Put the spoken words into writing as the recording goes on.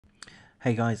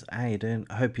Hey guys, how you doing?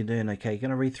 I hope you're doing okay. Going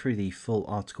to read through the full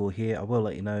article here. I will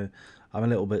let you know I'm a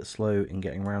little bit slow in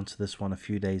getting around to this one, a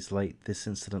few days late. This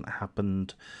incident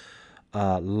happened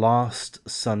last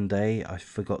Sunday. I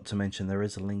forgot to mention there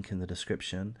is a link in the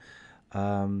description.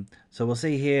 So we'll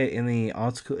see here in the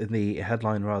article, in the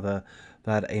headline rather,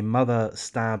 that a mother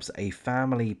stabs a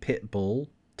family pit bull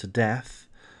to death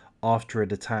after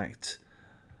it attacked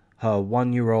her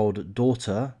 1-year-old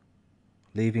daughter,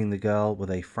 leaving the girl with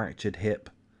a fractured hip.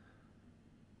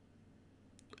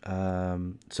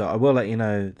 So I will let you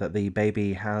know that the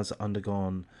baby has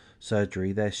undergone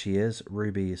surgery. There she is,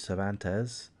 Ruby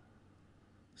Cervantes.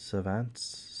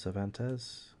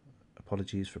 Cervantes.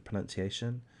 Apologies for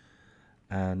pronunciation.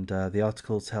 And the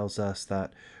article tells us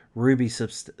that Ruby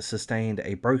sustained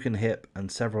a broken hip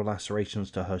and several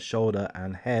lacerations to her shoulder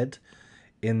and head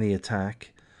in the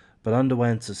attack, but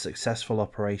underwent a successful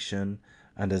operation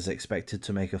and is expected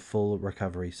to make a full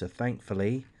recovery. So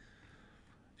thankfully,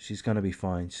 she's going to be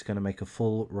fine. She's going to make a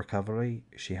full recovery.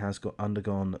 She has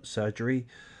undergone surgery.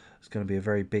 It's going to be a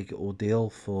very big ordeal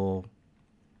for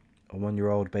a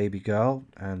 1-year-old baby girl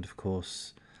and, of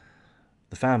course,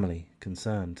 the family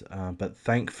concerned. But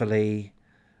thankfully,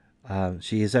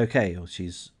 she is okay, or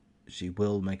she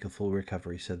will make a full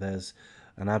recovery. So there's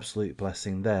an absolute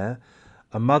blessing there.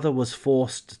 A mother was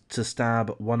forced to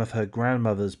stab one of her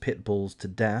grandmother's pit bulls to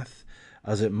death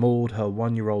as it mauled her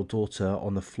 1-year-old daughter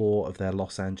on the floor of their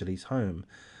Los Angeles home.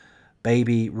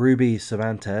 Baby Ruby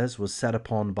Cervantes was set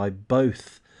upon by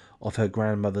both of her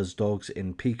grandmother's dogs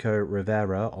in Pico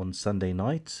Rivera on Sunday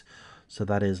night, so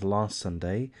that is last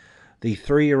Sunday. The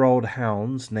 3-year-old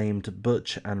hounds, named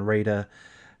Butch and Raider,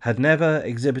 had never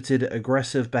exhibited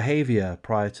aggressive behavior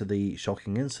prior to the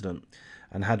shocking incident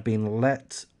and had been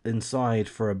let inside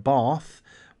for a bath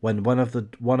when one of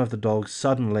the dogs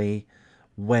suddenly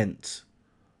went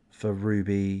for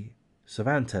Ruby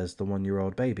Cervantes, the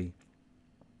 1-year-old baby.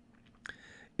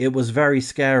 It was very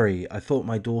scary. I thought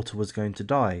my daughter was going to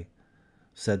die,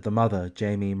 said the mother,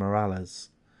 Jamie Morales.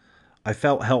 I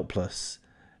felt helpless.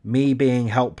 Me being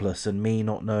helpless and me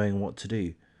not knowing what to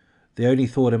do. The only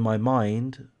thought in my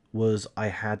mind was I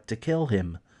had to kill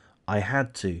him. I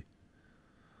had to.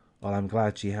 Well, I'm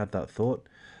glad she had that thought.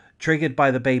 Triggered by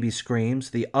the baby's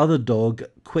screams, the other dog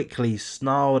quickly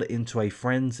snarled into a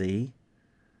frenzy,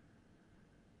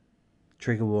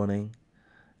 trigger warning,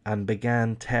 and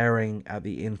began tearing at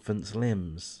the infant's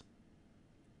limbs.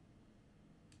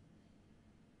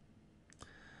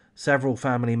 Several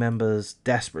family members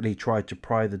desperately tried to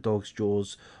pry the dog's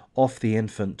jaws off the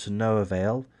infant to no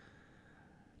avail,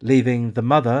 leaving the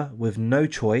mother with no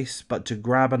choice but to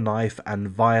grab a knife and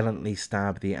violently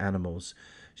stab the animals.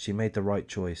 She made the right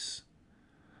choice.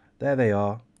 There they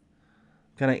are.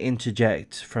 I'm going to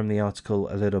interject from the article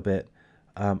a little bit.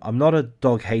 I'm not a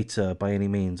dog hater by any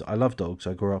means. I love dogs.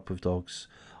 I grew up with dogs.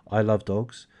 I love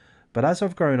dogs. But as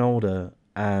I've grown older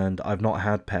and I've not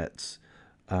had pets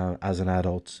as an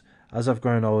adult, as I've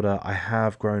grown older, I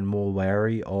have grown more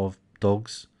wary of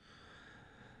dogs.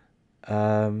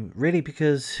 Really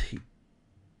because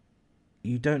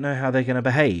you don't know how they're going to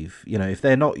behave. You know, if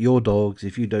they're not your dogs,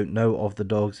 if you don't know of the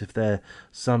dogs, if they're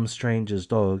some stranger's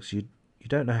dogs, you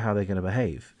don't know how they're going to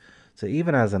behave. So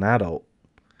even as an adult,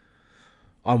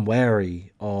 I'm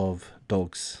wary of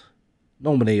dogs,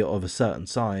 normally of a certain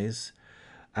size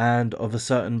and of a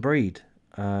certain breed.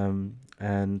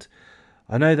 And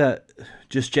I know that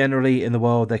just generally in the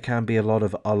world there can be a lot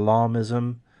of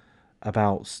alarmism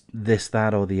about this,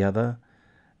 that, or the other.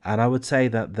 And I would say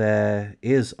that there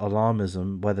is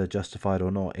alarmism, whether justified or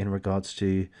not, in regards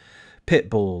to pit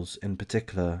bulls in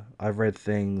particular. I've read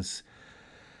things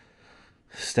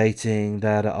stating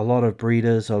that a lot of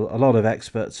breeders, a lot of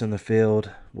experts in the field,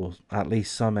 well, at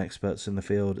least some experts in the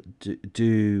field,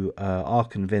 are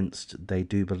convinced, they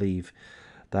do believe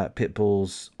that pit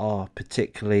bulls are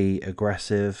particularly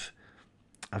aggressive.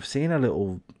 I've seen a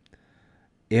little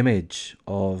image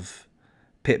of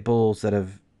pit bull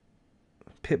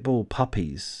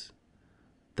puppies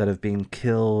that have been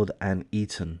killed and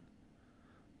eaten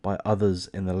by others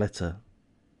in the litter.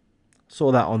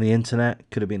 Saw that on the internet.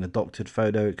 Could have been a doctored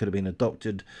photo. It could have been a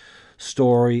doctored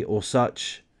story or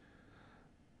such.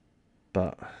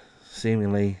 But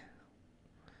seemingly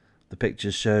the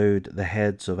pictures showed the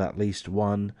heads of at least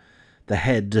one. The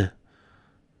head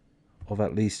of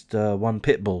at least one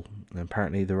pit bull. And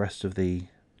apparently the rest of the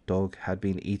dog had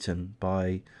been eaten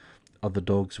by other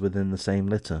dogs within the same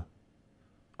litter.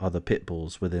 Other pit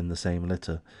bulls within the same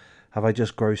litter. Have I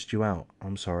just grossed you out?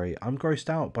 I'm sorry. I'm grossed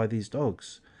out by these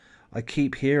dogs. I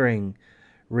keep hearing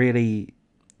really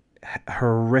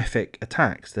horrific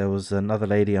attacks. There was another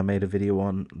lady I made a video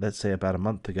on, let's say about a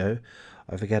month ago.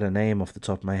 I forget her name off the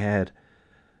top of my head,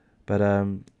 but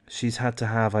she's had to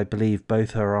have, I believe,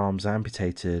 both her arms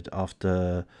amputated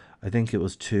after, I think it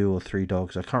was 2 or 3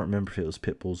 dogs. I can't remember if it was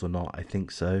pit bulls or not. I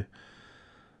think so,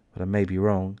 but I may be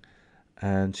wrong.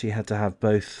 And she had to have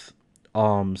both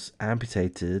arms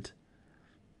amputated.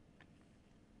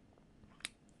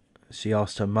 She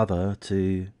asked her mother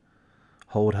to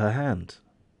hold her hand.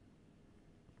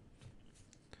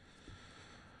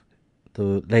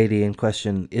 The lady in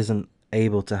question isn't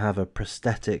able to have a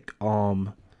prosthetic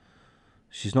arm.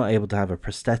 She's not able to have a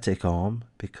prosthetic arm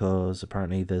because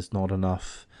apparently there's not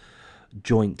enough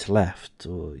joint left,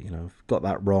 or got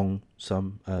that wrong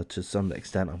to some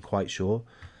extent, I'm quite sure.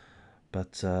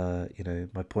 But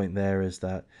my point there is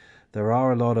that there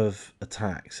are a lot of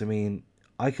attacks. I mean,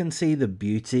 I can see the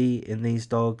beauty in these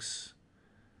dogs.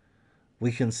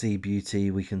 We can see beauty,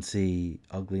 we can see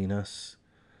ugliness,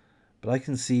 but I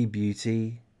can see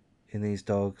beauty in these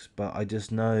dogs. But I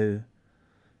just know,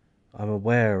 I'm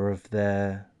aware of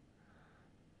their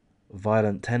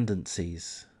violent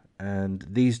tendencies, and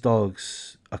these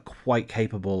dogs are quite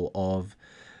capable of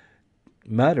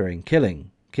murdering,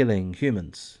 killing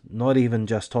humans. Not even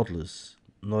just toddlers,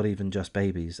 not even just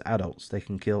babies, adults. They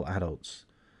can kill adults.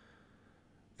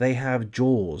 They have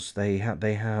jaws, they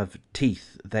have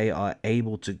teeth. They are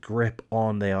able to grip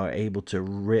on, they are able to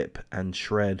rip and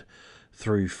shred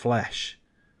through flesh.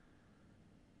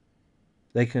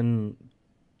 They can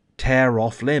tear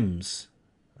off limbs,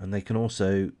 and they can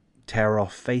also tear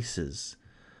off faces.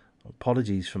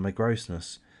 Apologies for my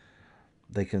grossness.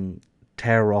 They can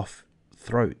tear off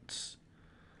throats.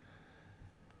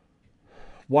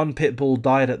 One pit bull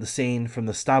died at the scene from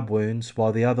the stab wounds,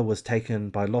 while the other was taken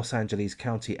by Los Angeles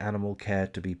County Animal Care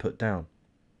to be put down.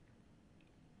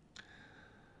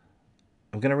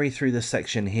 I'm going to read through this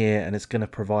section here, and it's going to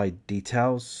provide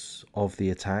details of the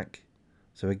attack.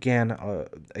 So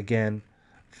again,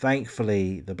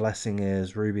 thankfully, the blessing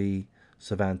is Ruby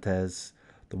Cervantes,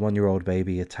 the 1-year-old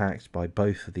baby, attacked by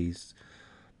both of these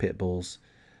pit bulls.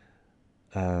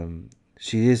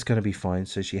 She is going to be fine,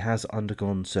 so she has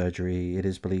undergone surgery. It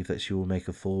is believed that she will make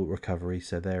a full recovery,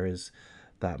 so there is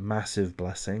that massive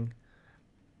blessing.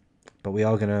 But we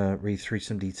are going to read through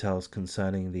some details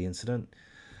concerning the incident.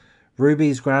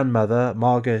 Ruby's grandmother,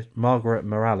 Margaret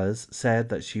Morales, said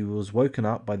that she was woken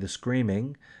up by the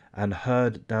screaming and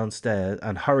hurried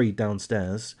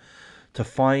downstairs to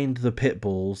find the pit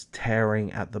bulls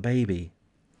tearing at the baby,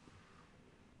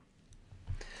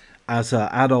 as her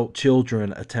adult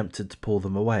children attempted to pull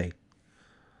them away.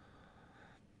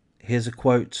 Here's a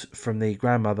quote from the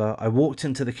grandmother. "I walked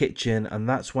into the kitchen, and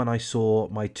that's when I saw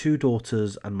my 2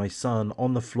 daughters and my son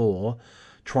on the floor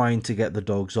trying to get the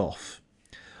dogs off.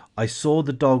 I saw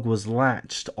the dog was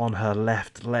latched on her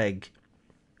left leg.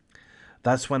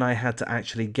 That's when I had to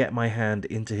actually get my hand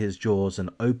into his jaws and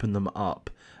open them up,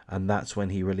 and that's when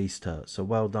he released her." So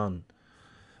well done.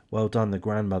 Well done, the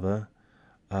grandmother.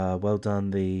 Well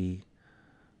done, the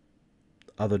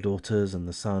other daughters and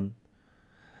the son.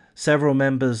 Several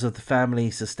members of the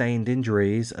family sustained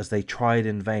injuries as they tried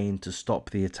in vain to stop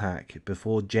the attack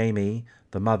before Jamie,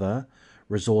 the mother,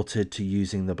 resorted to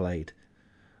using the blade.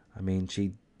 I mean,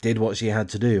 she did what she had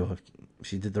to do.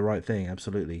 She did the right thing,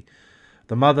 absolutely.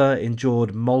 The mother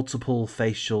endured multiple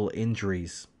facial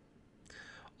injuries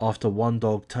after one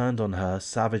dog turned on her,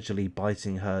 savagely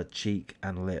biting her cheek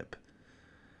and lip.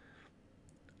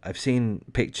 I've seen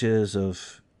pictures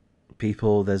of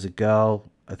people. There's a girl,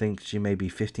 I think she may be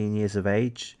 15 years of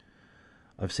age.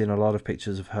 I've seen a lot of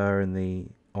pictures of her on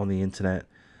the internet,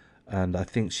 and I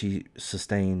think she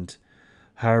sustained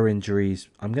her injuries,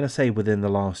 I'm going to say, within the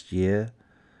last year.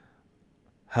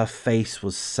 Her face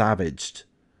was savaged.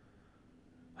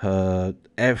 Her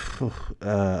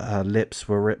lips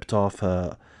were ripped off.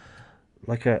 Her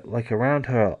like around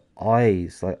her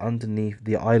eyes, like underneath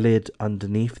the eyelid,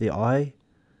 underneath the eye,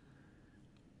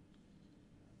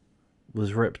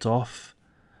 was ripped off.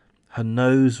 Her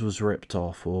nose was ripped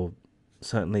off, or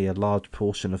certainly a large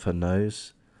portion of her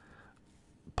nose.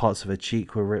 Parts of her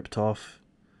cheek were ripped off.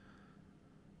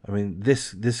 I mean,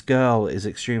 this girl is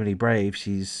extremely brave.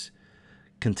 She's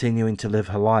continuing to live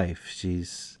her life.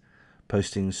 She's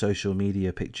posting social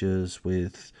media pictures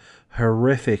with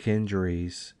horrific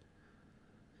injuries.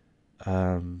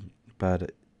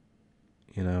 But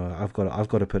I've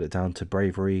got to put it down to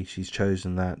bravery. She's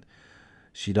chosen that.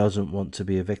 She doesn't want to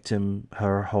be a victim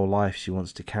her whole life. She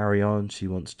wants to carry on. She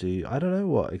wants to, I don't know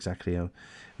what exactly. It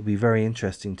would be very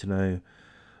interesting to know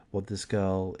what this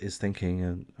girl is thinking,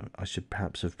 and I should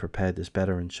perhaps have prepared this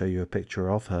better and show you a picture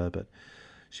of her, but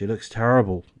She looks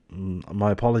terrible.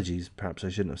 My apologies. Perhaps I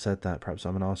shouldn't have said that. Perhaps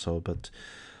I'm an arsehole. But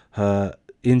her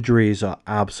injuries are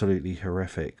absolutely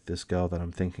horrific. This girl that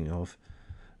I'm thinking of.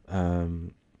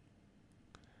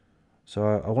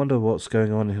 So I wonder what's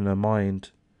going on in her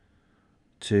mind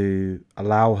to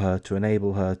allow her, to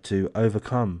enable her to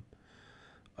overcome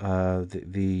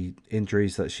the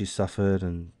injuries that she suffered,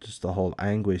 and just the whole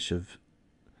anguish of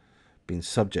being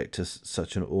subject to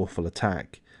such an awful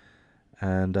attack.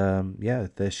 And yeah,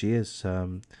 there she is,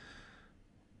 loud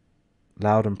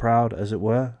and proud, as it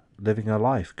were, living her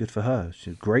life. Good for her.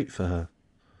 She's great for her.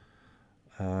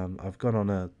 I've gone on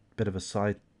a bit of a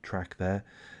sidetrack there.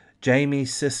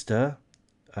 Jamie's sister,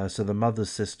 so the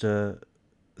mother's sister,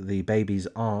 the baby's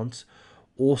aunt,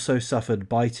 also suffered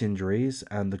bite injuries,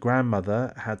 and the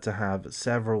grandmother had to have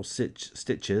several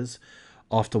stitches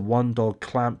after one dog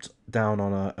clamped down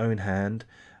on her own hand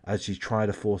as she tried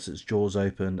to force its jaws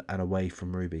open and away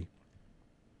from Ruby.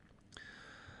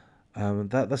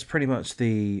 That's pretty much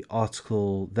the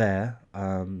article there.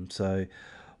 So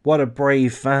what a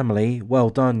brave family. Well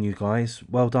done, you guys.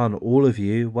 Well done, all of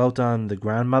you. Well done, the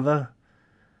grandmother.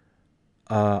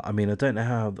 I mean, I don't know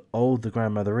how old the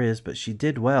grandmother is, but she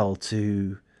did well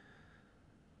to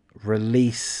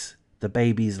release the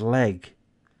baby's leg.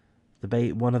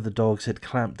 One of the dogs had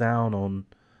clamped down on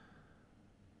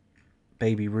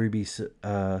baby Ruby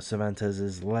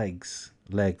Cervantes's legs,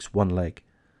 one leg.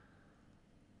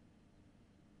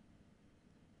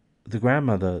 The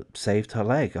grandmother saved her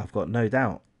leg, I've got no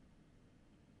doubt.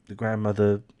 The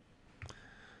grandmother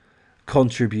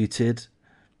contributed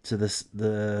to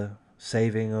the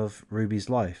saving of Ruby's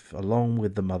life, along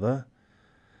with the mother,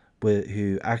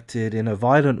 who acted in a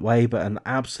violent way, but an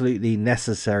absolutely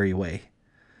necessary way.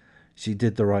 She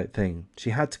did the right thing.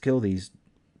 She had to kill these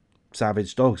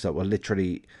savage dogs that were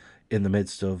literally in the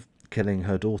midst of killing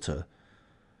her daughter.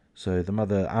 So the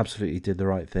mother absolutely did the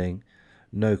right thing.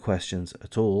 No questions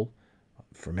at all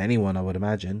from anyone, I would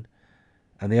imagine.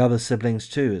 And the other siblings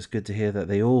too. It's good to hear that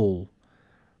they all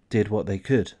did what they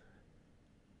could.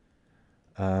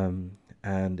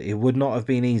 And it would not have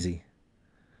been easy.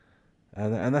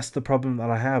 And that's the problem that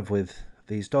I have with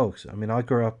these dogs. I mean, I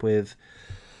grew up with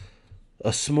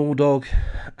a small dog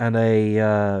and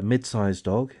a mid-sized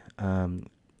dog.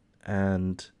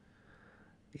 And,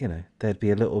 you know, there'd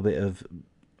be a little bit of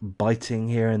biting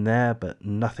here and there, but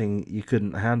nothing you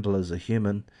couldn't handle as a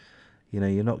human. You know,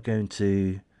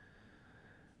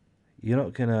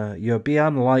 you'll be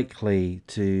unlikely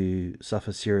to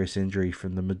suffer serious injury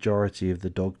from the majority of the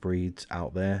dog breeds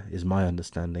out there, is my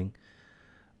understanding.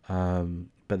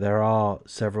 But there are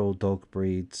several dog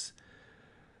breeds,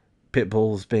 pit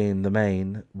bulls being the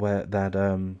main, where that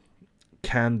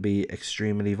can be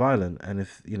extremely violent. And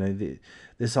if you know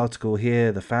this article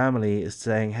here, the family is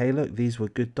saying, hey, look, these were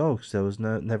good dogs, there was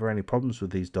never any problems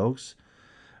with these dogs,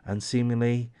 and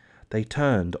seemingly they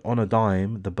turned on a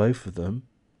dime, the both of them,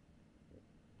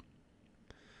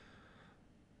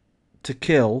 to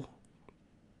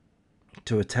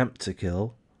attempt to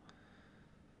kill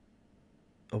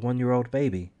a 1-year-old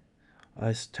baby.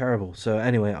 It's terrible. So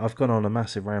anyway, I've gone on a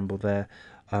massive ramble there.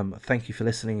 Thank you for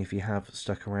listening if you have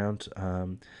stuck around.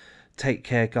 Take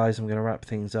care, guys. I'm going to wrap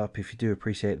things up. If you do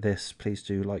appreciate this, please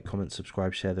do like, comment,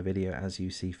 subscribe, share the video as you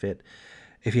see fit.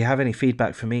 If you have any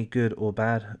feedback for me, good or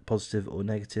bad, positive or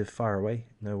negative, fire away.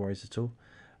 No worries at all.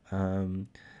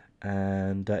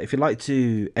 And if you'd like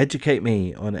to educate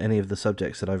me on any of the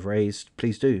subjects that I've raised,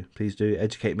 please do. Please do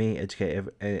educate me, educate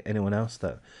anyone else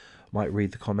that might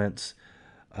read the comments.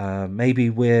 Maybe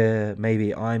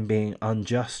I'm being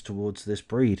unjust towards this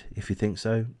breed. If you think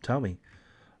so, tell me.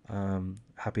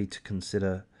 Happy to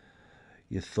consider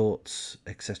your thoughts,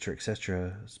 etc.,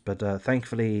 etc. But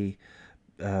thankfully,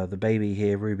 the baby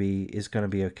here, Ruby, is going to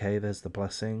be okay. There's the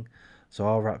blessing. So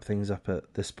I'll wrap things up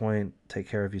at this point. Take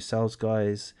care of yourselves,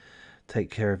 guys. Take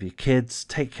care of your kids.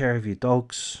 Take care of your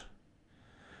dogs.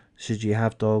 Should you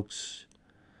have dogs?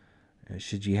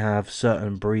 Should you have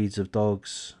certain breeds of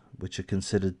dogs which are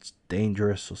considered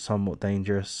dangerous or somewhat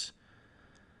dangerous?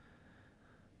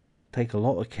 Take a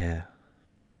lot of care.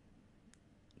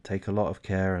 Take a lot of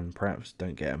care, and perhaps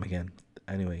don't get them again.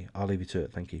 Anyway, I'll leave you to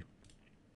it. Thank you.